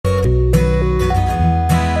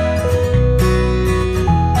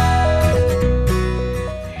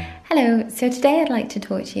So today I'd like to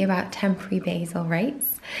talk to you about temporary basal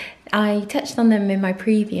rates. I touched on them in my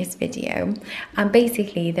previous video, and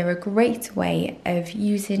basically they're a great way of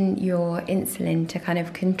using your insulin to kind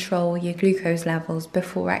of control your glucose levels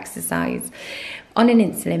before exercise. On an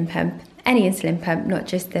insulin pump, any insulin pump, not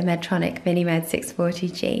just the Medtronic MiniMed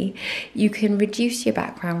 640g, you can reduce your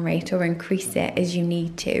background rate or increase it as you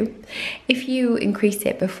need to. If you increase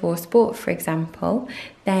it before sport, for example,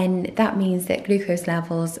 then that means that glucose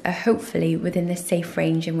levels are hopefully within the safe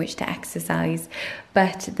range in which to exercise,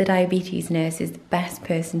 but the diabetes nurse is the best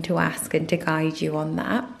person to ask and to guide you on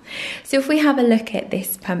that. So if we have a look at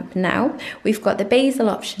this pump now, we've got the basal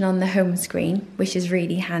option on the home screen, which is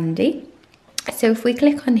really handy. So if we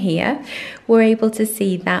click on here, we're able to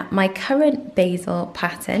see that my current basal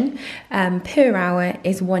pattern per hour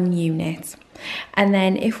is 1 unit. And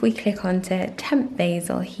then if we click onto temp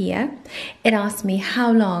basal here, it asks me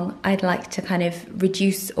how long I'd like to kind of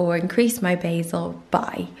reduce or increase my basal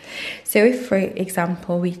by. So if, for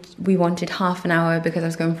example, we wanted half an hour because I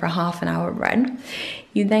was going for a half an hour run,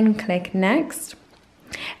 you then click next.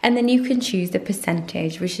 And then you can choose the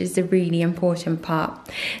percentage, which is the really important part.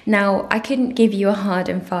 Now, I couldn't give you a hard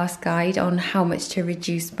and fast guide on how much to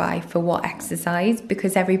reduce by for what exercise,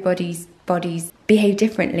 because everybody's bodies behave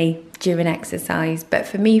differently during exercise. But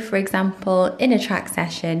for me, for example, in a track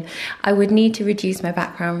session, I would need to reduce my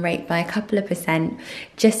background rate by a couple of %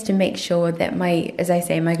 just to make sure that my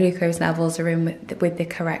glucose levels are in with the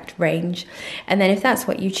correct range. And then if that's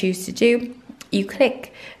what you choose to do, you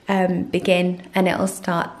click begin and it'll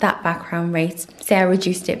start that background rate. Say I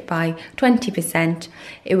reduced it by 20%,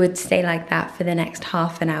 it would stay like that for the next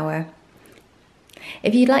half an hour.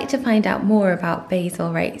 If you'd like to find out more about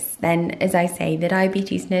basal rates, then as I say, the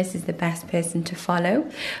diabetes nurse is the best person to follow.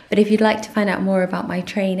 But if you'd like to find out more about my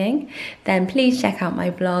training, then please check out my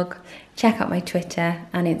blog, check out my Twitter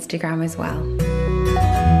and Instagram as well.